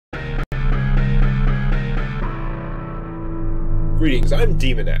Greetings, I'm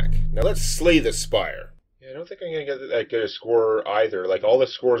Demonac. Now let's slay the Spire. Yeah, I don't think I'm going to get that good a score either. Like, all the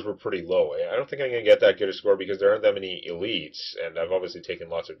scores were pretty low. I don't think I'm going to get that good a score because there aren't that many elites, and I've obviously taken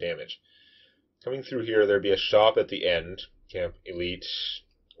lots of damage. Coming through here, there'd be a shop at the end. Camp Elite,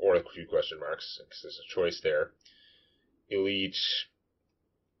 or a few question marks, because there's a choice there. Elite,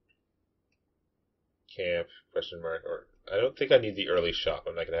 camp, question mark, or... I don't think I need the early shop.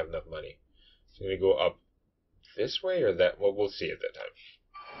 I'm not going to have enough money. So I'm going to go up this way or that? Well, we'll see at that time.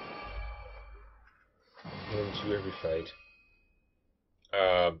 Into every fight.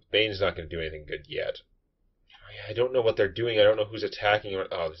 Bane's not going to do anything good yet. I don't know what they're doing. I don't know who's attacking.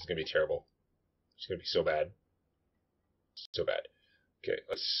 Oh, this is going to be terrible. It's going to be so bad. So bad. Okay,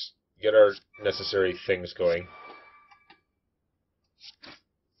 let's get our necessary things going.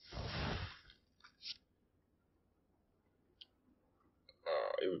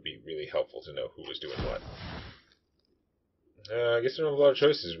 It would be really helpful to know who was doing what. I guess we don't have a lot of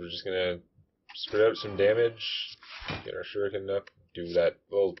choices. We're just going to spread out some damage, get our shuriken up, do that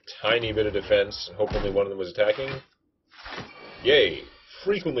little tiny bit of defense, and hope only one of them was attacking. Yay!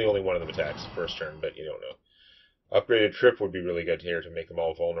 Frequently only one of them attacks the first turn, but you don't know. Upgraded trip would be really good here to make them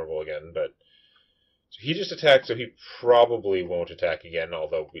all vulnerable again, but... So he just attacked, so he probably won't attack again,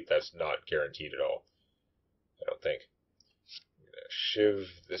 although that's not guaranteed at all. I don't think. I'm gonna shiv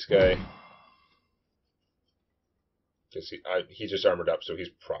this guy. Because he just armored up, so he's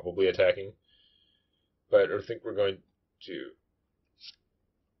probably attacking. But I think we're going to...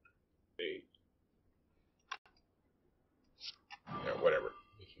 Yeah, whatever.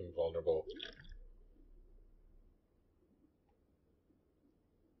 Make him vulnerable.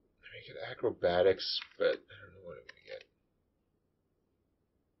 Make it acrobatics, but I don't know what I'm going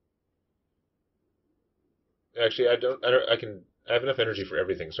to get. Actually, I have enough energy for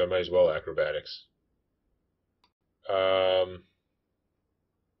everything, so I might as well acrobatics.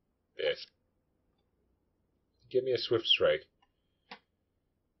 This. Give me a swift strike.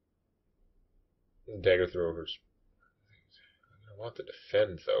 Dagger throwers. I want to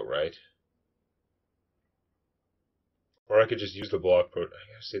defend, though, right? Or I could just use the block potion.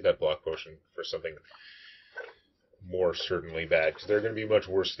 I gotta save that block potion for something more certainly bad, because there are going to be much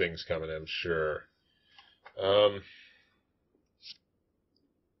worse things coming, I'm sure.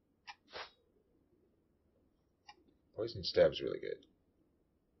 Poison stab's really good.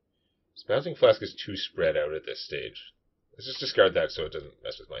 This bouncing flask is too spread out at this stage. Let's just discard that so it doesn't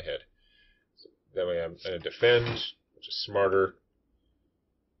mess with my head. So that way I'm going to defend, which is smarter.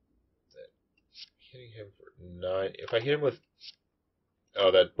 Hitting him for 9. If I hit him with...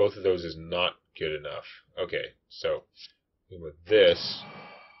 Oh, that both of those is not good enough. Okay, so hit him with this.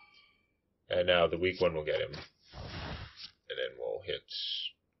 And now the weak one will get him. And then we'll hit...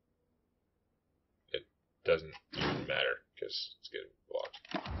 It doesn't even matter, because it's getting blocked.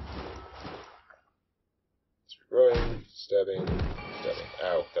 Throwing, stabbing, stabbing.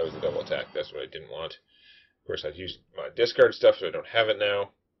 Ow, that was a double attack. That's what I didn't want. Of course, I've used my discard stuff, so I don't have it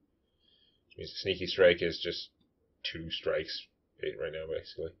now. Which means the sneaky strike is just 2 strikes right now,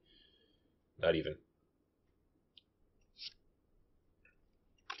 basically. Not even.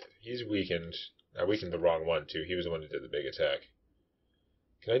 He's weakened. I weakened the wrong one, too. He was the one who did the big attack.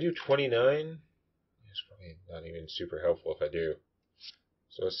 Can I do 29? It's probably not even super helpful if I do.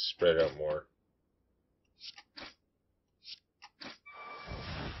 So let's spread it out more.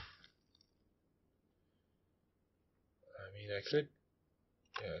 I mean, I could...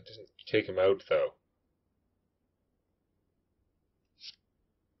 Yeah, it doesn't take him out, though.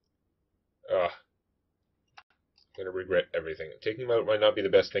 Ugh. I'm gonna regret everything. Taking him out might not be the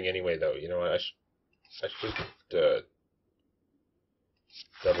best thing anyway, though. You know what? I should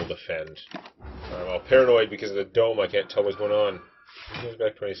double defend. I'm all paranoid because of the dome. I can't tell what's going on. He goes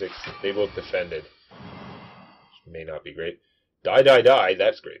back 26. They both defended. Which may not be great. Die, die, die.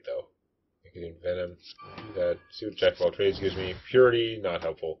 That's great, though. I can envenom. Do that. See what Jack of all trades gives me. Purity, not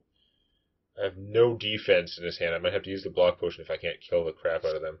helpful. I have no defense in this hand. I might have to use the block potion if I can't kill the crap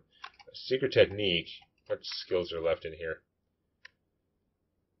out of them. Secret technique. What skills are left in here?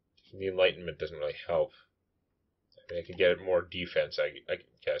 The enlightenment doesn't really help. I mean, I could get more defense, I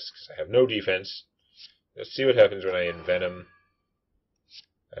guess, because I have no defense. Let's see what happens when I envenom.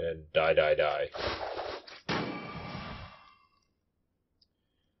 And then die, die, die.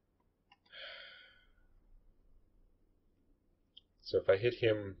 So if I hit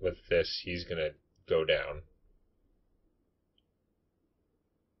him with this, he's going to go down.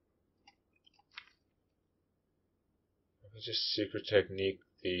 Let me just secret technique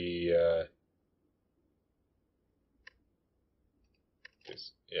the...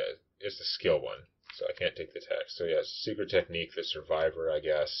 it's the skill one. So I can't take the attack. So yeah, secret technique, the survivor, I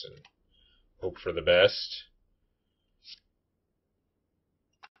guess, and hope for the best.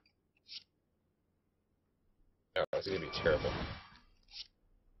 Oh, it's going to be terrible.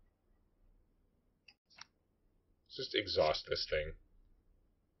 Let's just exhaust this thing.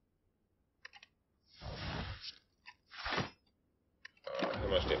 How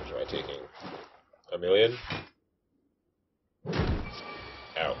much damage am I taking? A million?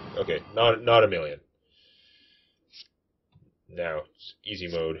 Ow. Okay, not a million. Now, it's easy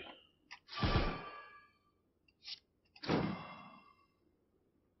mode.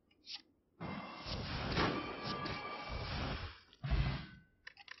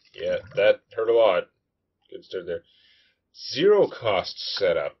 Yeah, that hurt a lot. Good start there. Zero cost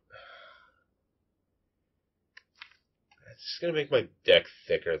setup. It's gonna make my deck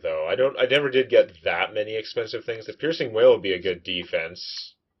thicker, though. I never did get that many expensive things. The Piercing Whale would be a good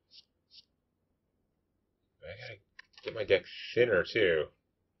defense. I gotta get my deck thinner, too.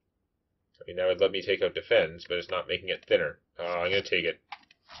 I mean, that would let me take out defense, but it's not making it thinner. I'm gonna take it.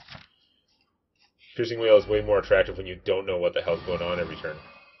 Piercing Whale is way more attractive when you don't know what the hell's going on every turn.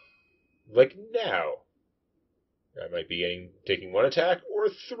 Like now. I might be taking one attack or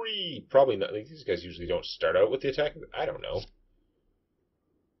three. Probably not. Like, these guys usually don't start out with the attack. I don't know. What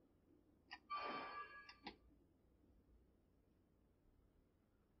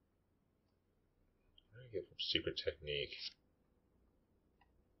do I get from secret technique?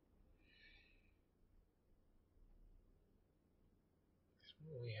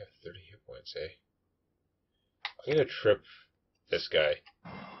 I only have 30 hit points, eh? I'm gonna trip this guy.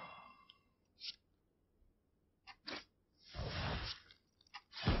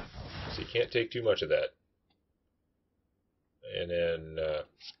 So you can't take too much of that. And then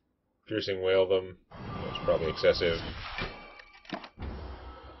Piercing Whale them. That's probably excessive.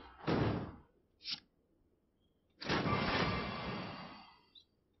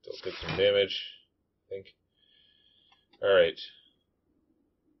 Still take some damage, I think. Alright.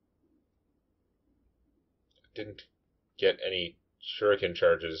 Didn't get any shuriken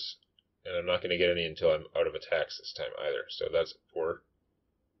charges, and I'm not going to get any until I'm out of attacks this time either, so that's poor.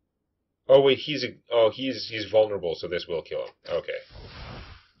 Oh wait, he's vulnerable, so this will kill him. Okay.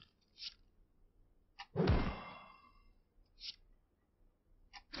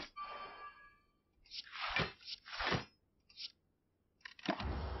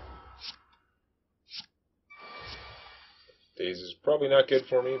 Daze is probably not good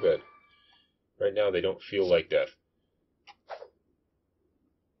for me, but right now they don't feel like death.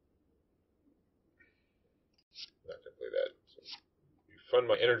 Not gonna play that. So, refund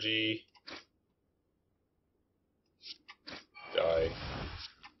my energy. Die.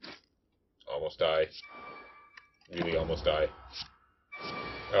 Almost die. Really almost die.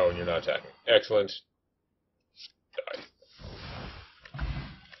 Oh, and you're not attacking. Excellent. Die.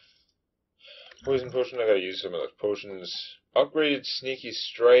 Poison potion, I gotta use some of those potions. Upgraded sneaky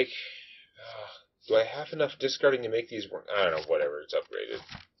strike. Do I have enough discarding to make these work? I don't know, whatever, it's upgraded.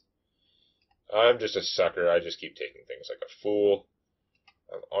 I'm just a sucker, I just keep taking things like a fool.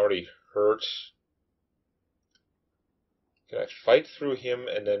 I'm already hurt. Can I fight through him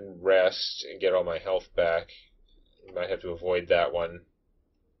and then rest and get all my health back? I might have to avoid that one.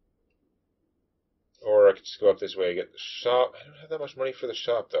 Or I could just go up this way and get the shop. I don't have that much money for the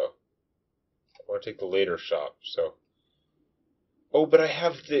shop, though. I want to take the later shop, so... Oh, but I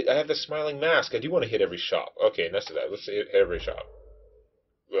have the smiling mask. I do want to hit every shop. Okay, enough of that. Let's hit every shop.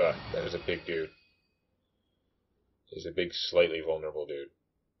 Ugh, that is a big dude. He's a big, slightly vulnerable dude.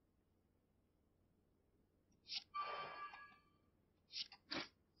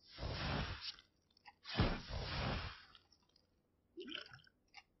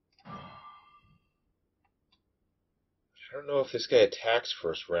 I don't know if this guy attacks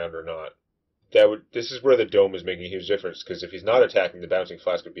first round or not. This is where the dome is making a huge difference, because if he's not attacking, the bouncing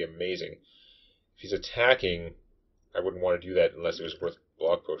flask would be amazing. If he's attacking, I wouldn't want to do that unless it was worth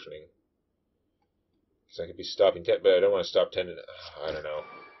block potioning. Because I could be stopping 10, but I don't want to stop 10 and... I don't know.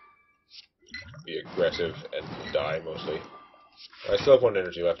 Be aggressive and die, mostly. I still have one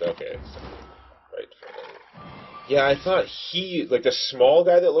energy left. Okay. Right. Yeah, I thought like the small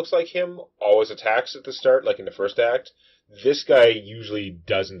guy that looks like him always attacks at the start, like in the first act. This guy usually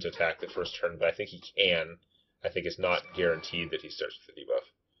doesn't attack the first turn, but I think he can. I think it's not guaranteed that he starts with the debuff.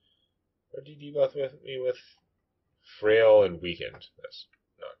 What did you debuff me with? Frail and weakened. That's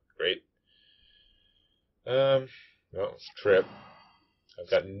not great. Well, trip. I've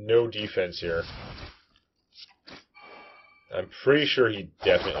got no defense here. I'm pretty sure he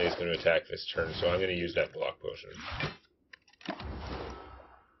definitely is going to attack this turn, so I'm going to use that block potion.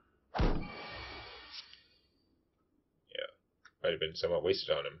 might have been somewhat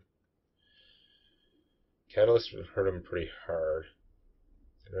wasted on him. Catalyst would hurt him pretty hard.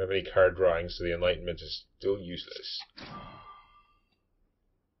 I don't have any card drawing, so the Enlightenment is still useless. I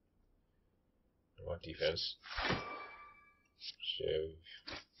want defense. Shiv.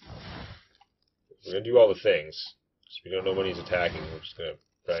 We're going to do all the things. So we don't know when he's attacking. We're just going to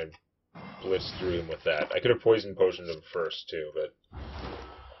try and blitz through him with that. I could have poison potioned him first, too, but...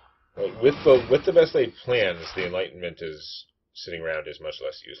 Like, with the best laid plans, the Enlightenment is sitting around is much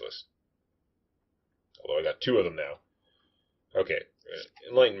less useless. Although I got 2 of them now. Okay.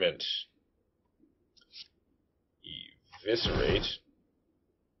 Enlightenment. Eviscerate.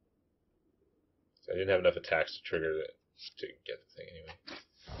 I didn't have enough attacks to trigger that to get the thing anyway.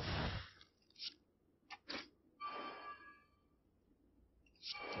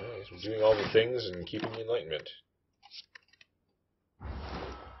 Well, I guess we're doing all the things and keeping the Enlightenment.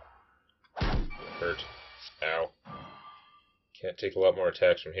 Hurt. Ow. Can't take a lot more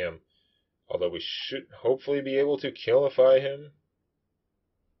attacks from him. Although we should hopefully be able to killify him.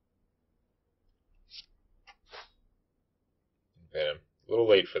 Venom. A little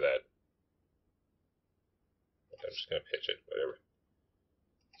late for that. I'm just going to pitch it. Whatever.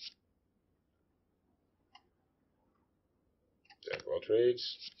 Jack of all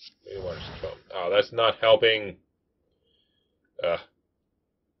trades. Oh, that's not helping.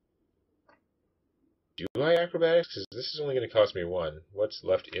 Do I acrobatics? Because this is only going to cost me 1. What's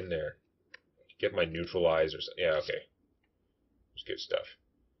left in there? Get my neutralize or something. Yeah, okay. That's good stuff.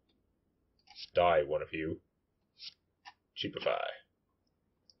 Die, one of you. Cheapify.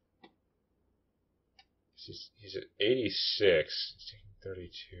 He's at 86. He's taking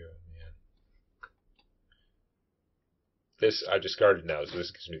 32. Man. This I discarded now, so this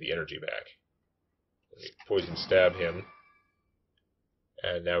gives me the energy back. Let me poison stab him.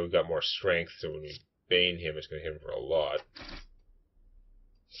 And now we've got more strength, so when we bane him, it's going to hit him for a lot.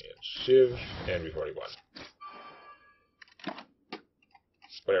 And Shiv, and we've already won.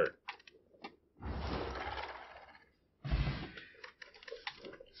 Whatever.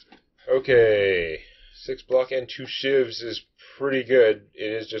 Okay. 6 block and 2 Shivs is pretty good.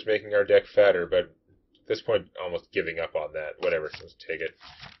 It is just making our deck fatter, but at this point, almost giving up on that. Whatever, let's take it.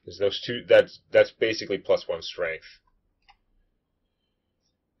 Because those 2, that's basically +1 strength.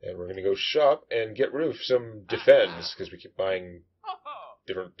 And we're going to go shop and get rid of some defends, because we keep buying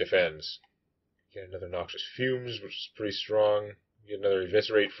different defends. Get another Noxious Fumes, which is pretty strong. Get another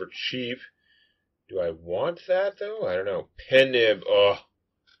Eviscerate for cheap. Do I want that, though? I don't know. Pen Nib. Oh,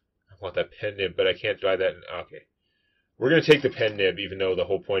 I want that Pen Nib, but I can't buy that. Okay. We're going to take the Pen Nib, even though the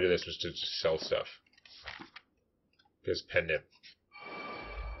whole point of this was to just sell stuff. Because Pen Nib.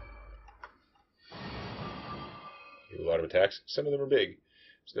 Do a lot of attacks. Some of them are big.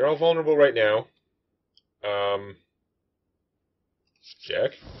 So they're all vulnerable right now.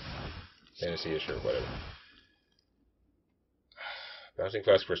 Jack? Fantasy is sure, whatever. Bouncing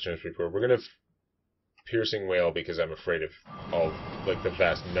Flask Christian Report. We're going to Piercing Whale because I'm afraid of all, like, the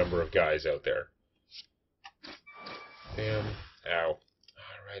vast number of guys out there. Bam. Ow.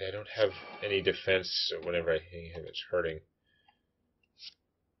 Alright, I don't have any defense, so whenever I hit him, it's hurting.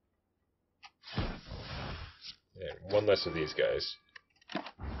 And 1 less of these guys.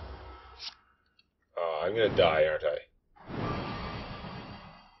 I'm gonna die, aren't I?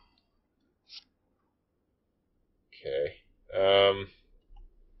 Okay.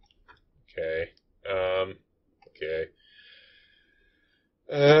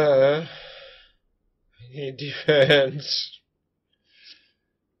 I need defense.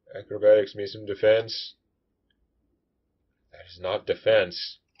 Acrobatics means some defense. That is not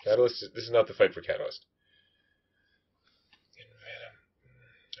defense. Catalyst, this is not the fight for Catalyst.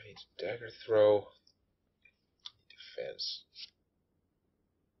 I need dagger throw. Defense.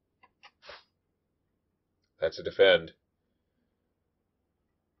 That's a defend.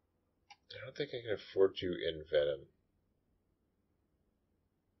 I don't think I can afford to envenom.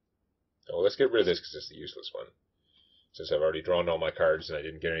 Oh, well, let's get rid of this because it's the useless one. Since I've already drawn all my cards and I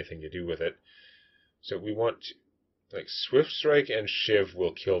didn't get anything to do with it. So we want to, like, Swift Strike and Shiv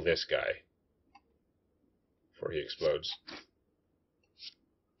will kill this guy before he explodes.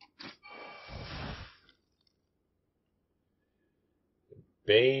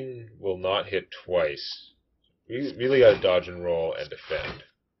 Bane will not hit twice. We really got to dodge and roll and defend.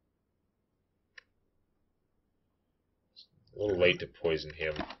 It's a little late to poison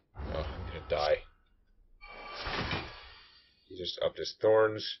him. Oh, I'm gonna die. He just upped his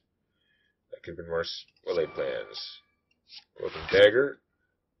thorns. That could have been worse. Well laid plans. Broken dagger.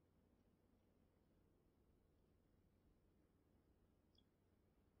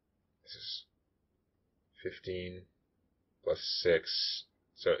 This is 15. plus 6.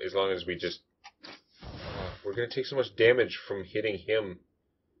 So as long as we just... we're going to take so much damage from hitting him.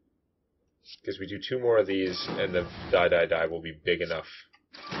 Because we do 2 more of these, and the die will be big enough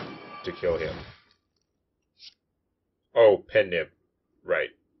to kill him. Oh, pen nib. Right.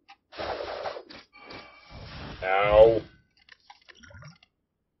 Ow.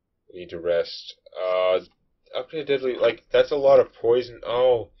 We need to rest. Upgrade deadly, like, that's a lot of poison.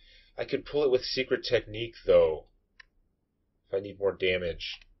 Oh, I could pull it with secret technique, though. If I need more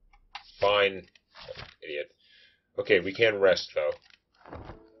damage. Fine. Idiot. Okay, we can rest, though.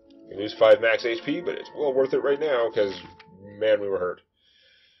 We lose 5 max HP, but it's well worth it right now, because, man, we were hurt.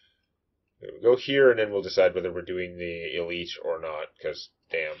 We'll go here, and then we'll decide whether we're doing the elite or not, because,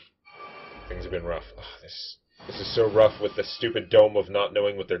 damn, things have been rough. Oh, this is so rough with the stupid dome of not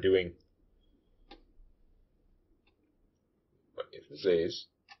knowing what they're doing. If the Zays,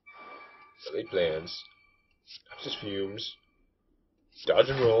 delay plans, Nexus fumes, dodge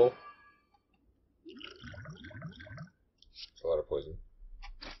and roll. It's a lot of poison.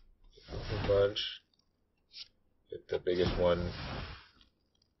 A bunch. Hit the biggest one.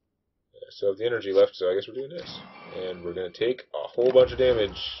 So I have the energy left, so I guess we're doing this. And we're going to take a whole bunch of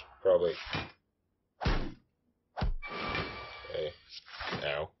damage, probably. Okay.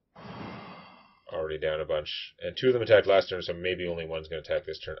 Ow. Already down a bunch. And 2 of them attacked last turn, so maybe only one's going to attack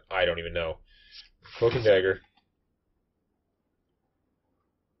this turn. I don't even know. Cloak and dagger.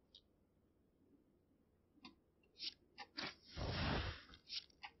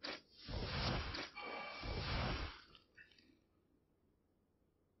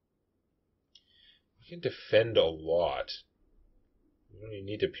 We can defend a lot. We don't even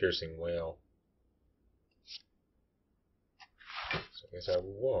need a piercing wail. So I guess I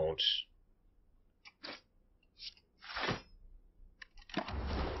won't.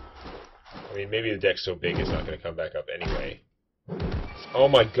 I mean, maybe the deck's so big it's not going to come back up anyway. Oh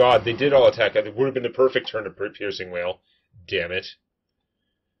my god, they did all attack. It would have been the perfect turn to piercing wail. Damn it.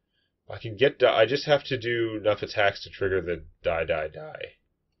 I can get... I just have to do enough attacks to trigger the die.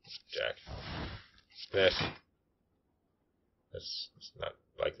 Jack. That's not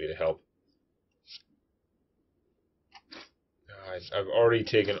likely to help. I've already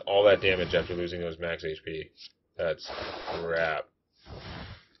taken all that damage after losing those max HP. That's crap.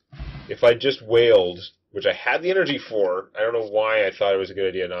 If I just wailed, which I had the energy for, I don't know why I thought it was a good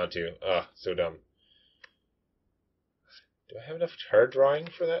idea not to. Ugh, so dumb. Do I have enough card drawing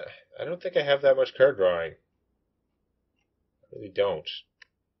for that? I don't think I have that much card drawing. I really don't.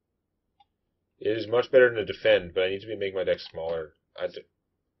 It is much better than to defend, but I need to make my deck smaller.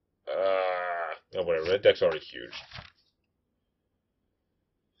 No, whatever. That deck's already huge.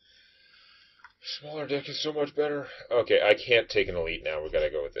 Smaller deck is so much better. Okay, I can't take an elite now. We've got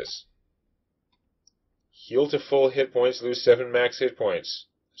to go with this. Heal to full hit points, lose 7 max hit points.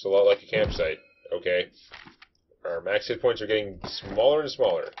 It's a lot like a campsite. Okay. Our max hit points are getting smaller and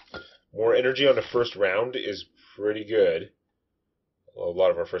smaller. More energy on the first round is pretty good. Well, a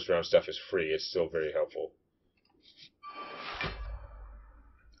lot of our first round stuff is free. It's still very helpful.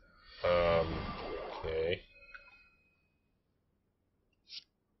 Okay.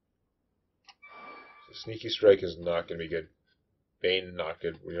 So Sneaky Strike is not going to be good. Bane, not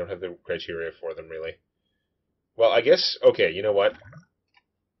good. We don't have the criteria for them, really. Well, I guess... Okay, you know what?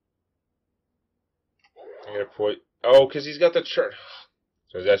 I'm going to put... Oh, because he's got the chart.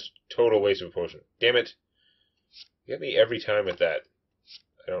 So that's total waste of a potion. Damn it. You get me every time with that.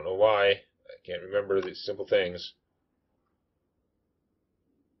 I don't know why. I can't remember these simple things.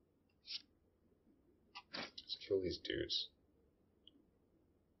 Let's kill these dudes.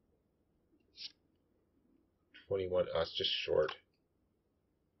 21. Oh, it's just short.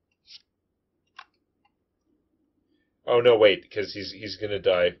 Oh, no, wait, because he's going to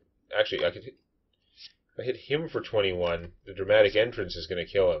die. Actually, I could hit... If I hit him for 21, the dramatic entrance is going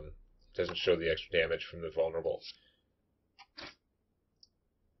to kill him. It doesn't show the extra damage from the vulnerable.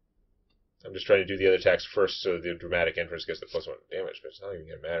 I'm just trying to do the other attacks first so the dramatic entrance gets the +1 damage, but it's not even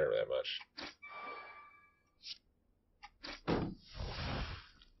going to matter that much.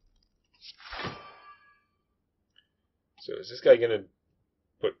 So is this guy going to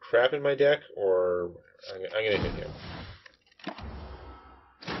put crap in my deck, or I'm going to hit him?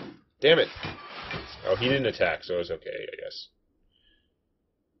 Damn it! Oh, he didn't attack, so it's okay, I guess.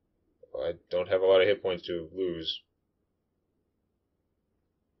 Well, I don't have a lot of hit points to lose.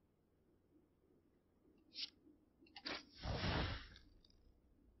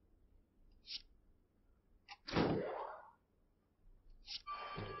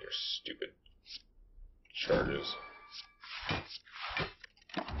 Your stupid charges. I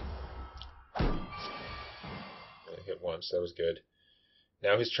hit at once. That was good.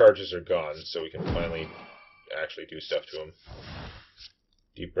 Now his charges are gone, so we can finally actually do stuff to him.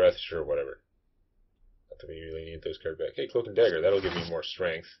 Deep breath, sure, whatever. Not that we really need those cards back. Hey, Cloak and Dagger, that'll give me more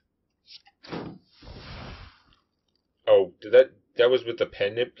strength. Oh, that was with the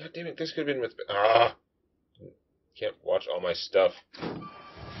pen nib? God damn it, this could have been with... Can't watch all my stuff.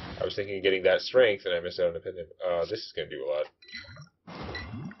 I was thinking of getting that strength, and I missed out on the pen nib. This is going to do a lot.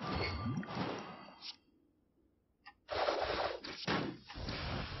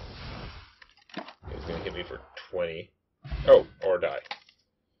 He's going to hit me for 20. Oh, or die.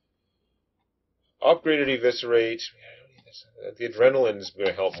 Upgraded Eviscerate. The Adrenaline's going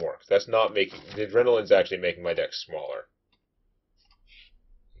to help more, because that's not making... The Adrenaline's actually making my deck smaller.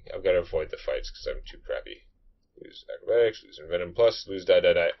 I've got to avoid the fights, because I'm too crappy. Lose Acrobatics, lose Venom Plus, lose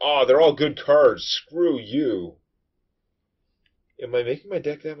Die. Oh, they're all good cards! Screw you! Am I making my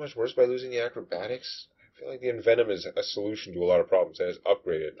deck that much worse by losing the Acrobatics? I feel like the Envenom is a solution to a lot of problems, and it's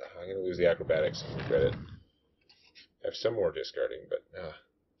upgraded. I'm going to lose the Acrobatics and regret it. I have some more discarding, but...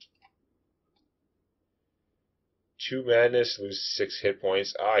 2 Madness, lose 6 hit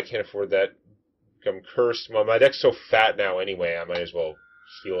points. I can't afford that. Become cursed. Well, my deck's so fat now anyway, I might as well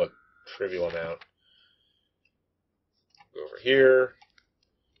heal a trivial amount. Go over here.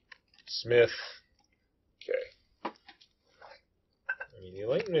 Smith. Okay. I mean, the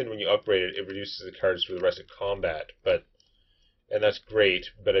Enlightenment, when you upgrade it, it reduces the cards for the rest of combat, but... And that's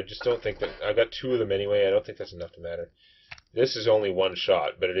great, but I just don't think that... I've got 2 of them anyway, I don't think that's enough to matter. This is only 1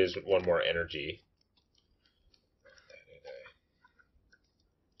 shot, but it is 1 more energy.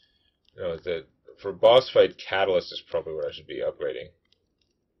 No, for boss fight, Catalyst is probably what I should be upgrading.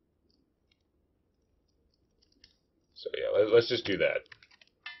 So yeah, let's just do that.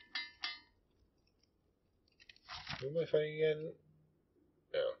 Who am I fighting again?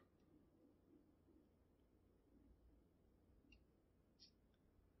 No.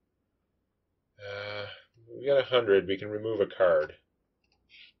 We got 100. We can remove a card.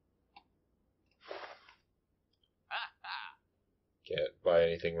 Can't buy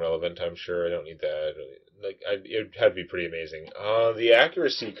anything relevant, I'm sure. I don't need that. Like, it had to be pretty amazing. The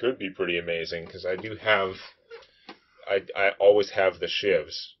accuracy could be pretty amazing, because I do have... I always have the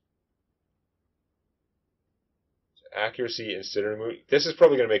shivs. Accuracy instead of removing... This is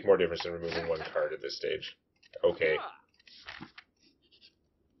probably going to make more difference than removing 1 card at this stage. Okay.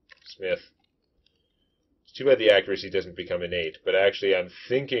 Smith. It's too bad the accuracy doesn't become innate, but actually I'm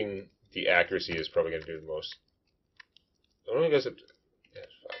thinking the accuracy is probably going to do the most... It only goes up to...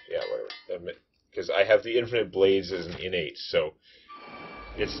 Yeah, whatever. Because I have the Infinite Blades as an innate, so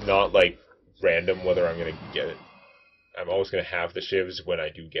it's not like random whether I'm going to get it. I'm always going to have the shivs when I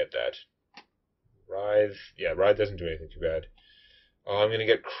do get that. Writhe. Yeah, Writhe doesn't do anything too bad. Oh, I'm going to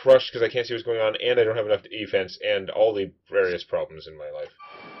get crushed because I can't see what's going on, and I don't have enough defense, and all the various problems in my life.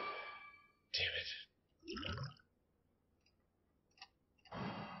 Damn it.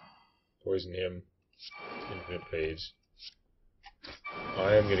 Poison him. Infinite Blades.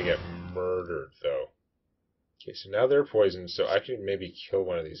 I am going to get murdered, though. Okay, so now they're poisoned, so I can maybe kill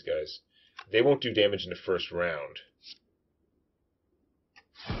one of these guys. They won't do damage in the first round.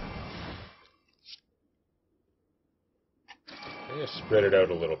 I'm going to spread it out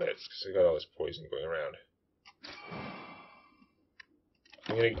a little bit, because I got all this poison going around.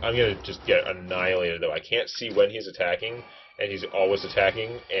 I'm going to just get annihilated, though. I can't see when he's attacking, and he's always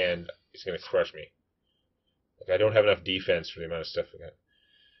attacking, and he's going to crush me. Like, I don't have enough defense for the amount of stuff I got.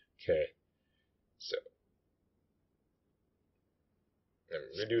 Okay. So. I'm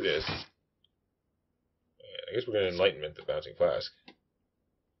going to do this. I guess we're going to Enlightenment the Bouncing Flask.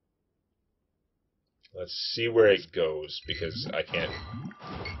 Let's see where it goes, because I can't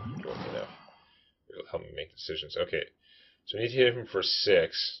do enough. It'll help me make decisions. Okay. So I need to hit him for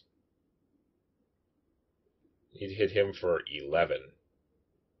 6. I need to hit him for 11.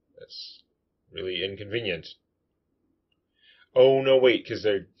 That's really inconvenient. Oh, no, wait, because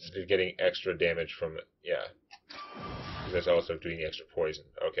they're getting extra damage from it. Yeah. Because that's also doing the extra poison.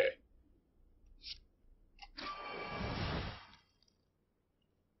 Okay.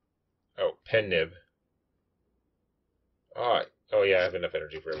 Oh, Pen Nib. Oh, yeah, I have enough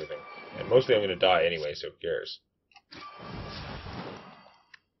energy for everything. And mostly I'm going to die anyway, so who cares?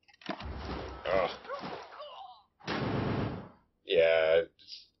 Oh. Yeah.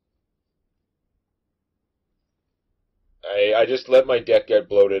 I just let my deck get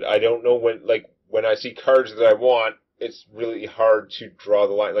bloated. I don't know when I see cards that I want, it's really hard to draw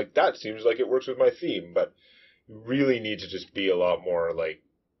the line. Like, that seems like it works with my theme, but you really need to just be a lot more,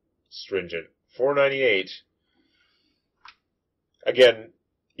 stringent. $4.98. Again,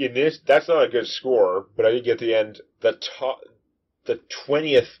 in this, that's not a good score, but I did get the end. The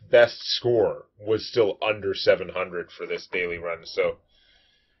 20th best score was still under 700 for this daily run, so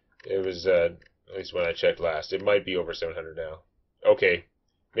it was, at least when I checked last. It might be over 700 now. Okay,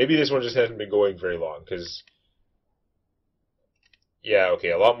 maybe this one just hasn't been going very long, because, yeah,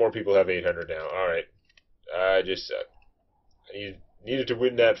 okay, a lot more people have 800 now. Alright, I just I needed to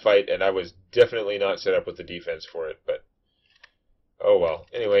win that fight, and I was definitely not set up with the defense for it, but oh well.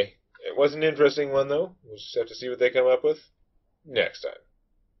 Anyway, it was an interesting one, though. We'll just have to see what they come up with next time.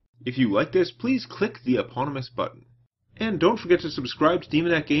 If you like this, please click the eponymous button. And don't forget to subscribe to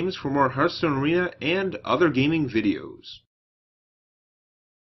Demonac Games for more Hearthstone Arena and other gaming videos.